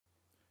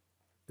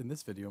In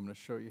this video, I'm going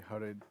to show you how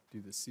to do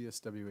the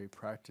CSWA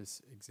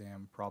Practice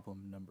Exam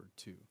Problem number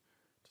 2. To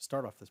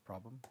start off this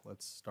problem,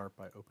 let's start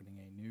by opening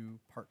a new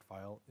part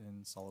file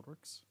in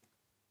SOLIDWORKS.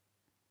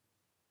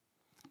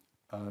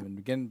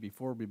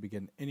 Before we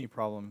begin any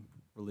problem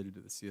related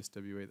to the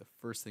CSWA, the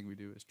first thing we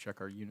do is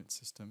check our unit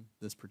system.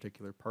 This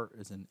particular part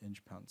is in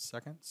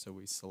inch/pound/second, so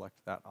we select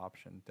that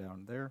option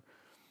down there.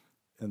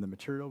 In the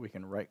material, we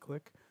can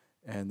right-click,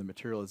 and the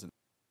material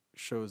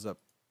shows up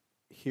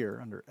here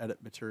under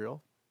Edit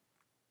Material,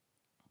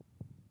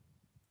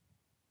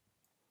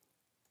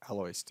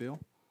 Alloy Steel.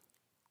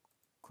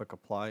 Click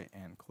Apply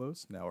and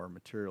Close. Now our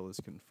material is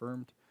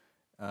confirmed.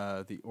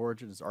 The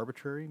origin is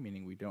arbitrary,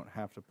 meaning we don't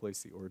have to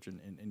place the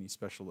origin in any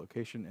special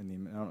location, and the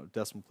amount of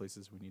decimal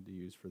places we need to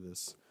use for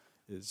this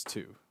is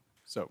 2.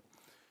 So,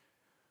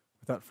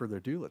 without further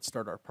ado, let's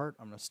start our part.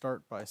 I'm going to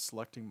start by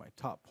selecting my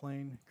top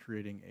plane,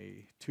 creating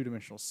a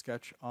two-dimensional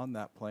sketch on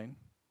that plane,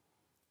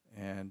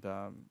 and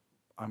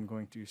I'm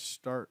going to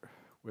start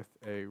with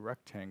a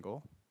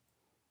rectangle.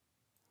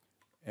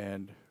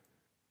 And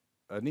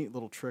a neat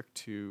little trick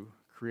to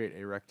create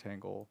a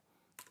rectangle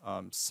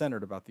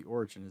centered about the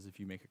origin is if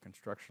you make a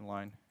construction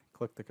line,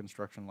 click the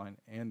construction line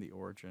and the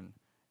origin,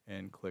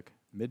 and click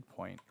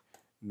midpoint.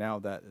 Now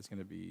that is going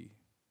to be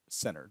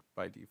centered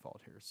by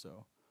default here.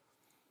 So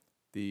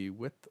the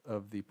width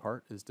of the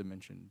part is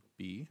dimension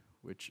B,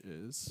 which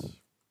is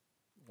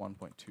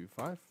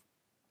 1.25.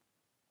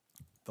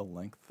 The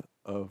length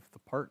of the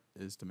part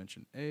is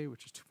dimension A,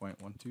 which is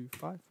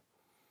 2.125.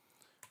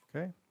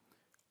 Okay.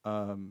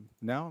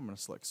 Now I'm going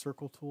to select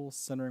Circle Tool,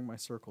 centering my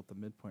circle at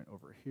the midpoint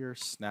over here,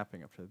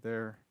 snapping up to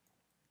there,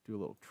 do a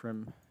little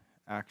trim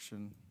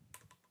action,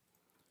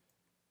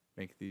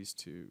 make these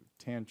two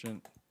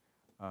tangent,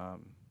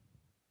 and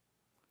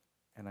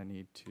I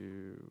need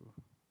to,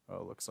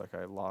 looks like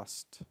I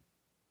lost,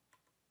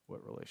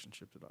 what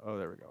relationship did I,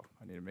 there we go.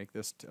 I need to make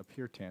this to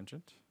appear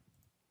tangent,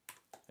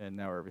 and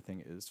now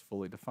everything is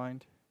fully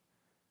defined.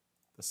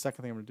 The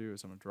second thing I'm going to do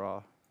is I'm going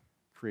to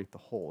create the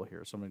hole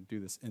here. So I'm going to do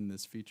this in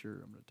this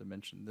feature. I'm going to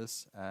dimension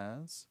this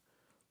as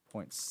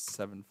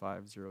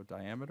 0.750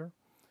 diameter.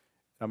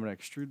 I'm going to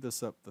extrude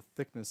this up the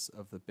thickness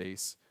of the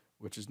base,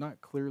 which is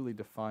not clearly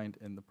defined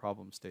in the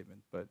problem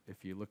statement, but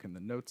if you look in the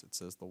notes, it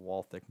says the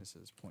wall thickness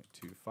is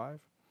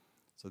 0.25.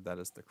 So that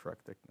is the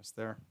correct thickness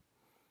there.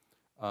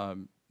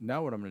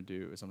 Now what I'm going to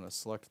do is I'm going to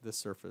select this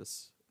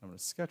surface. I'm going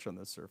to sketch on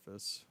this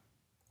surface,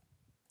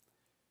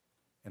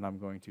 and I'm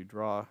going to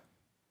draw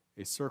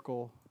a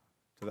circle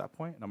to that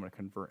point, and I'm going to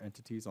convert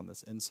entities on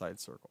this inside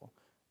circle.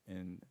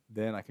 And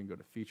then I can go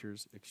to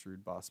Features,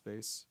 Extrude Boss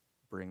Base,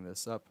 bring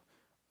this up.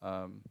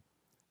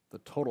 The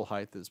total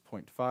height is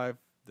 0.5.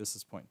 This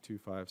is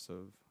 0.25,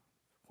 so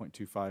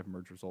 0.25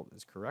 merge result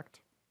is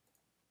correct.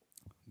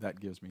 That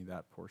gives me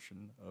that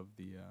portion of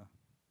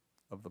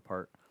the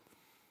part.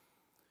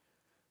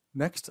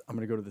 Next, I'm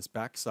going to go to this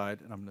back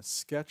side, and I'm going to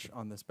sketch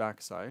on this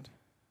back side.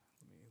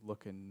 Let me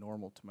look in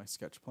normal to my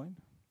sketch plane.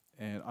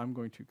 And I'm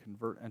going to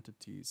convert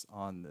entities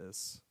on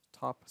this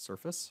top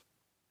surface.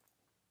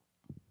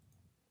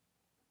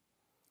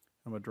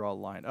 I'm going to draw a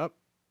line up.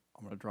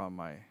 I'm going to draw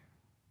my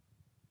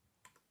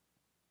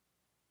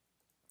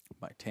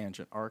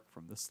tangent arc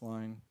from this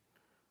line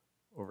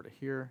over to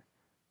here.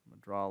 I'm going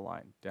to draw a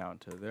line down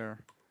to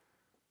there.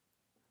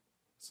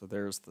 So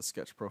there's the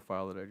sketch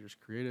profile that I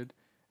just created.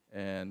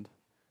 And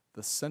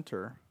the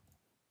center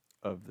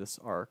of this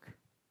arc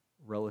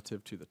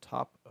relative to the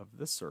top of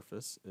this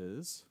surface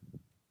is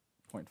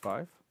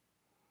 0.5.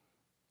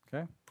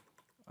 Okay.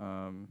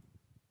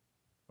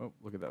 Oh,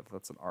 look at that.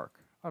 That's an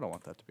arc. I don't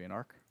want that to be an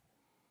arc.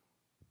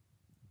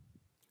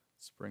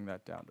 Let's bring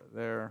that down to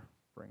there.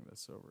 Bring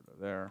this over to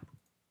there.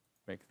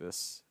 Make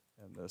this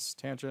and this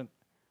tangent.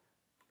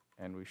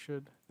 And we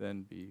should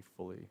then be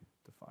fully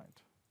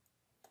defined.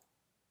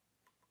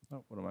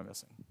 Oh, what am I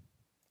missing?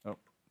 Oh,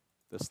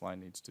 this line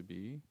needs to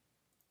be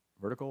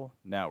vertical.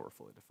 Now we're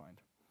fully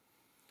defined.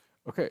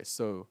 Okay,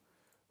 so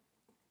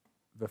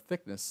the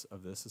thickness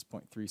of this is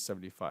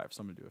 0.375.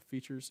 So I'm going to do a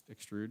Features,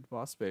 Extrude,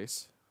 Boss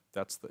Base.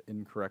 That's the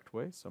incorrect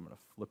way, so I'm going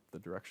to flip the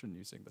direction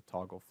using the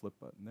toggle flip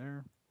button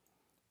there.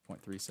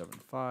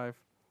 0.375,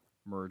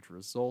 merge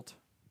result.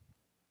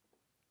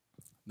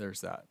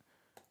 There's that.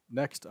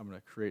 Next, I'm going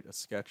to create a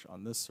sketch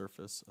on this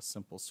surface, a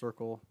simple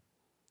circle,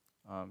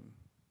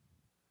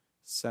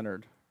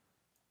 centered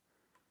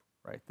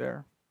right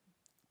there.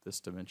 This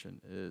dimension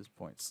is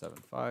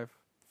 0.75,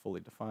 fully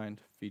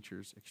defined.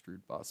 Features,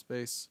 Extrude, Boss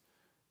Base.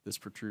 This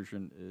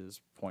protrusion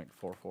is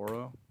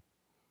 0.440.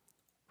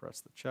 Press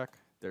the check.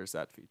 There's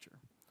that feature.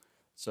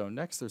 So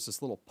next, there's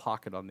this little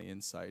pocket on the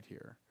inside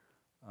here.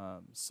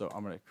 So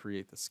I'm going to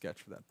create the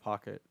sketch for that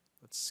pocket.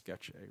 Let's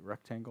sketch a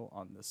rectangle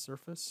on this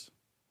surface.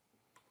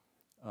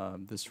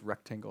 This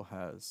rectangle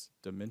has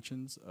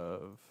dimensions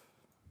of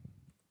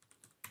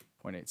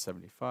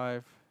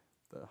 0.875.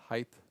 The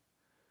height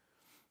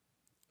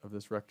of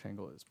this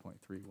rectangle is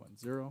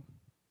 0.310.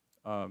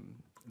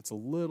 It's a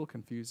little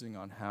confusing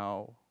on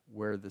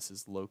where this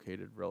is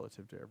located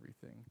relative to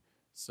everything.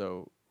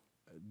 So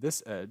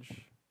this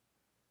edge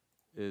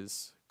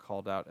is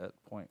called out at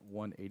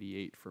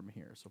 0.188 from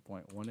here. So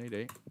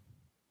 0.188,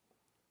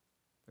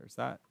 there's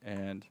that.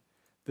 And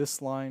this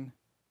line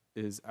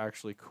is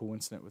actually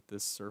coincident with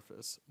this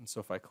surface. And so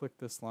if I click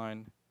this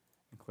line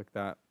and click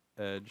that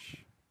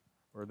edge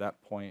or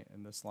that point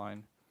in this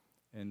line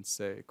and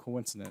say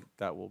coincident,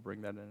 that will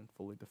bring that in and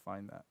fully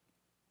define that.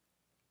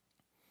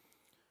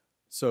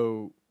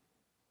 So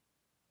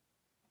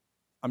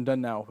I'm done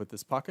now with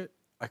this pocket.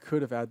 I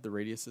could have added the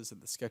radiuses in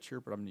the sketch here,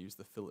 but I'm going to use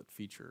the fillet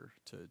feature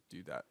to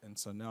do that. And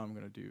so now I'm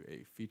going to do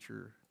a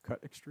feature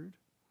cut extrude,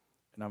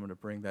 and I'm going to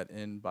bring that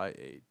in by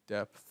a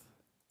depth.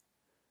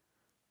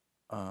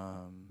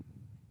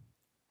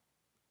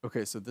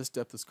 Okay, so this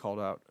depth is called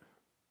out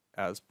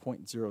as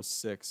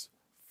 0.06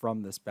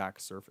 from this back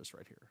surface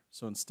right here.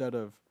 So instead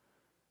of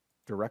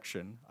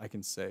direction, I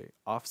can say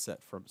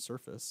offset from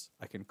surface.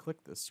 I can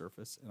click this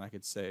surface, and I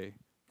could say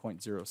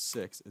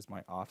 0.06 is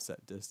my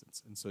offset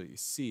distance. And so you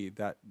see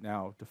that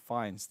now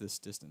defines this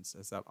distance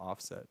as that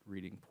offset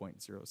reading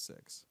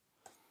 0.06.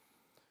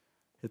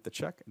 Hit the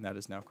check, and that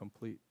is now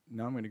complete.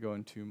 Now I'm going to go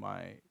into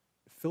my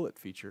fillet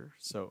feature.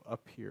 So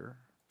up here,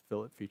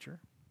 fillet feature.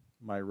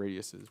 My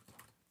radius is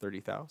 30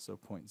 thou, so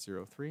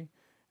 0.03. And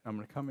I'm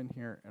going to come in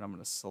here, and I'm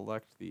going to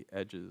select the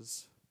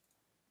edges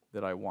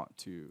that I want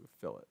to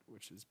fillet,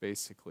 which is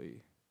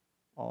basically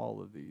all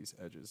of these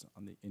edges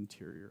on the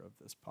interior of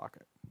this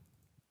pocket.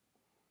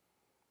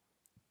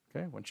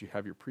 Okay, once you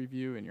have your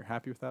preview and you're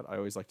happy with that, I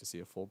always like to see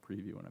a full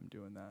preview when I'm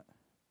doing that.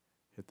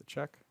 Hit the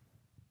check.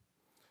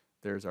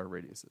 There's our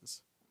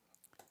radiuses.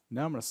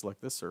 Now I'm going to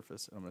select this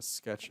surface, and I'm going to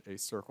sketch a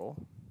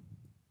circle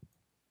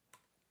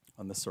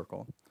on this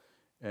circle.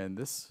 And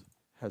this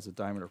has a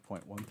diameter of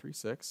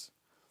 0.136.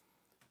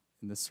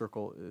 And this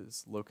circle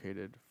is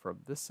located from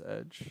this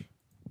edge,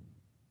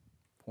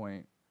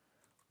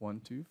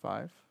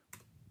 0.125.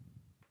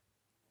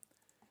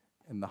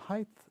 And the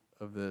height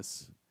of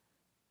this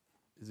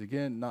is,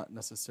 again, not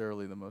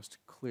necessarily the most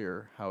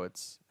clear how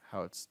it's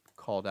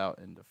called out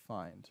and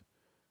defined.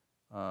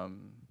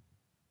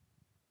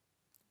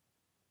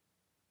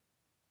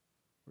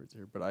 Where's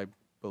here? But I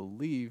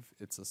believe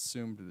it's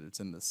assumed that it's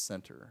in the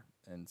center.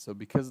 And so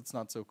because it's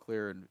not so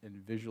clear and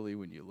visually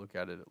when you look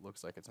at it, it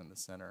looks like it's in the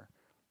center,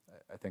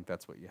 I think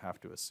that's what you have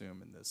to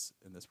assume in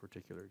this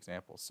particular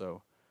example.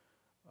 So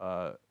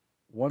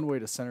one way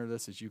to center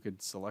this is you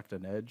could select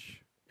an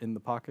edge in the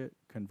pocket,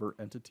 convert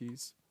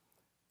entities,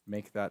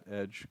 make that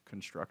edge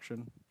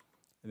construction,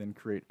 and then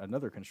create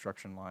another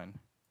construction line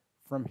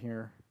from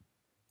here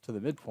to the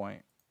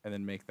midpoint, and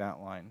then make that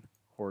line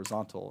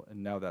horizontal,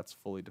 and now that's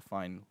fully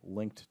defined,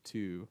 linked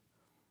to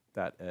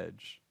that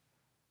edge.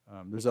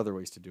 There's other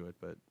ways to do it,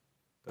 but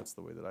that's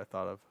the way that I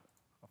thought of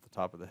off the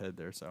top of the head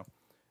there. So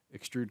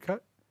extrude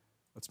cut.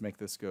 Let's make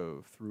this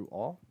go through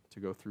all to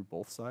go through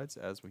both sides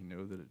as we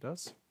know that it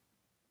does.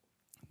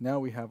 Now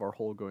we have our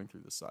hole going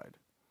through the side.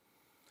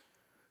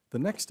 The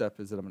next step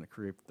is that I'm going to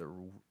create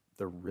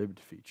the ribbed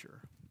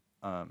feature.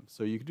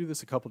 So you could do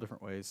this a couple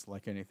different ways.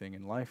 Like anything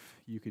in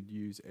life, you could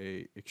use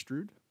a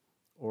extrude,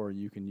 or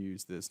you can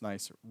use this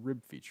nice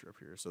rib feature up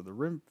here. So the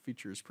rib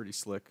feature is pretty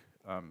slick.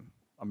 I'm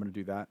going to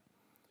do that.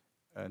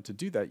 And to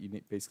do that, you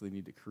basically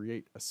need to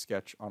create a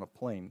sketch on a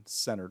plane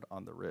centered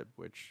on the rib,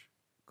 which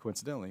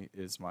coincidentally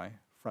is my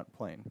front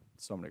plane.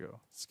 So I'm going to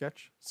go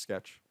sketch,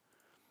 sketch.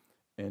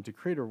 And to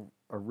create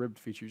a ribbed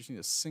feature, you just need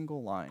a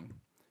single line.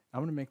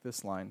 I'm going to make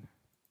this line,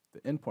 the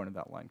endpoint of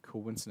that line,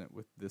 coincident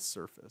with this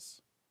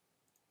surface.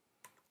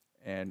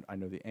 And I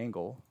know the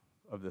angle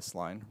of this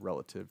line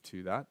relative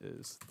to that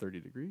is 30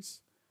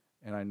 degrees.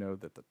 And I know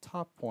that the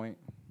top point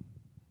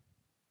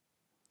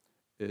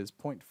is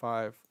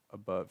 0.5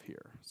 above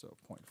here, so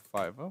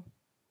 0.50.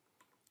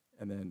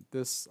 And then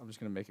this, I'm just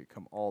going to make it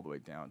come all the way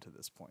down to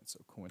this point, so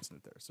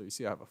coincident there. So you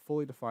see I have a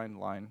fully defined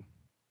line.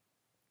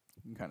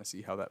 You can kind of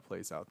see how that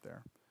plays out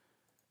there.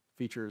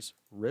 Features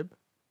rib.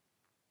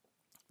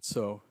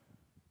 So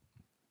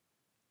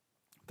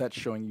that's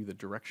showing you the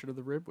direction of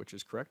the rib, which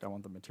is correct. I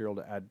want the material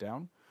to add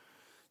down.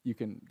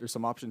 There's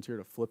some options here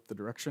to flip the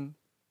direction.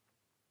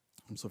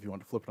 So if you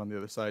want to flip it on the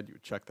other side, you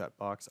would check that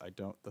box. I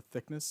don't. The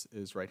thickness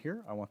is right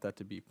here. I want that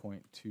to be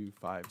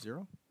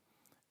 0.250.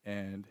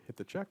 And hit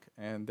the check,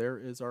 and there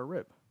is our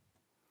rib.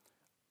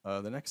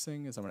 The next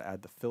thing is I'm going to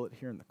add the fillet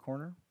here in the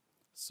corner.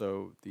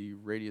 So the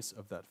radius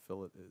of that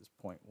fillet is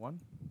 0.1.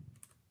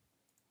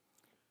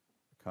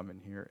 Come in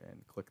here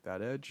and click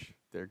that edge.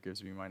 There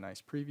gives me my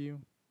nice preview.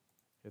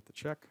 Hit the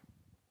check.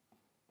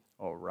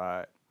 All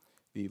right.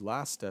 The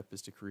last step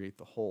is to create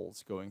the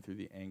holes going through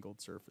the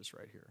angled surface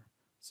right here.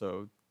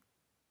 So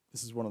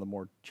this is one of the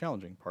more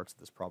challenging parts of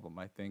this problem,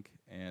 I think,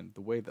 and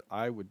the way that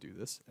I would do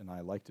this, and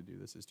I like to do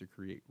this, is to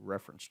create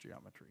reference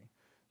geometry.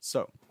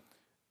 So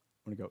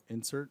I'm going to go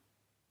Insert,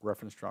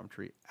 Reference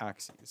Geometry,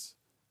 Axes.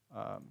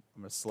 I'm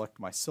going to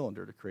select my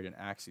cylinder to create an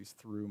axis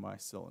through my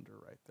cylinder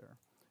right there.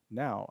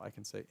 Now I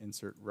can say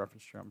Insert,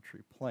 Reference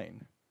Geometry,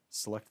 Plane,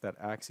 select that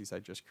axis I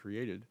just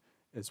created,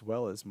 as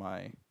well as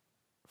my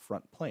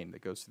front plane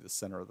that goes through the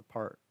center of the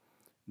part.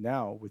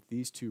 Now with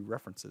these two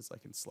references, I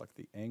can select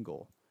the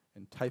angle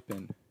and type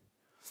in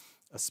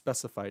a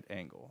specified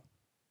angle.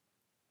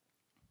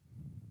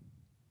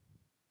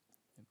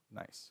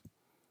 Nice.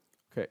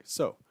 Okay,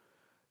 so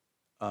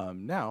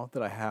now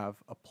that I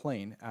have a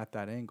plane at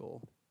that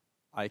angle,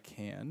 I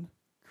can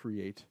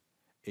create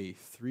a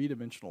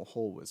three-dimensional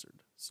hole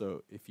wizard.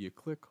 So if you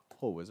click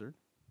hole wizard,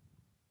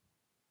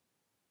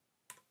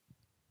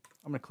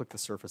 I'm going to click the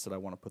surface that I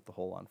want to put the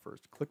hole on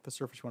first. Click the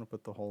surface you want to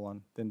put the hole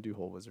on, then do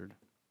hole wizard.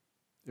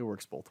 It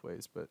works both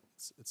ways, but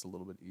it's a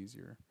little bit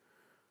easier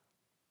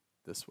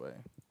this way.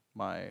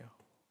 My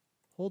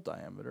hole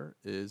diameter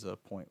is a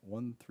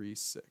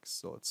 0.136,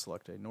 so let's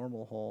select a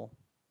normal hole.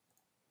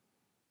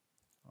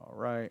 All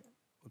right,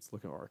 let's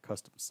look at our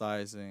custom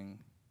sizing.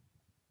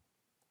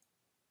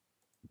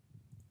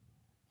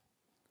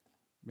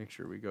 Make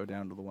sure we go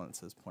down to the one that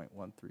says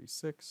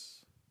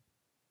 0.136,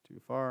 too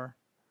far.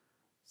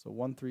 So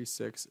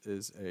 136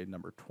 is a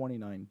number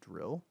 29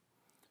 drill,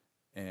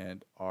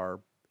 and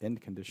our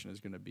end condition is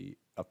going to be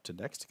up to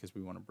next because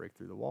we want to break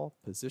through the wall.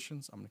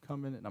 Positions, I'm going to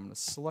come in and I'm going to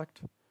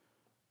select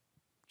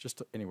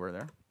just anywhere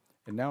there.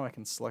 And now I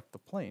can select the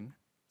plane,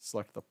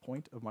 select the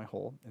point of my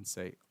hole, and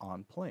say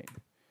on plane.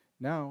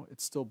 Now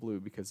it's still blue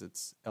because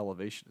its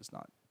elevation is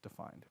not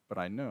defined, but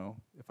I know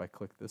if I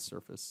click this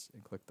surface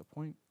and click the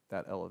point,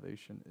 that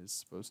elevation is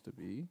supposed to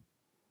be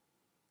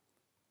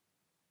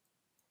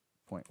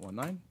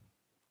 0.19.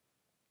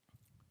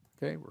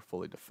 Okay, we're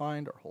fully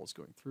defined, our hole's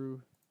going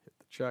through, hit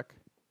the check,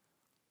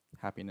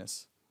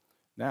 happiness.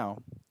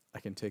 Now I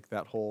can take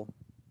that hole,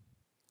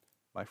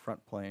 my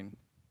front plane,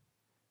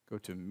 go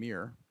to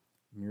mirror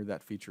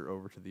that feature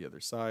over to the other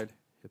side,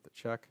 hit the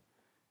check,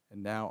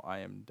 and now I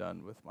am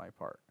done with my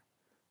part.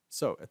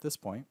 So at this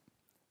point,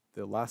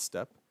 the last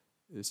step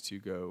is to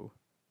go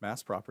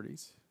Mass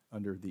Properties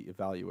under the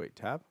Evaluate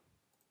tab,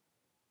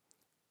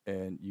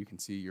 and you can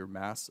see your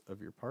mass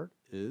of your part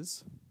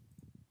is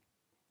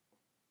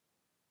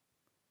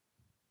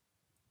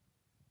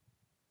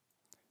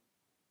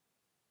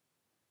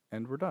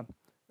and we're done.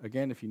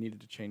 Again, if you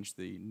needed to change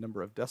the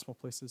number of decimal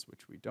places,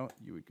 which we don't,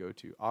 you would go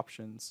to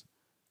Options,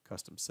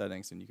 Custom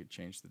Settings, and you could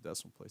change the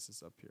decimal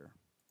places up here.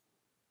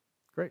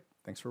 Great,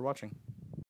 thanks for watching.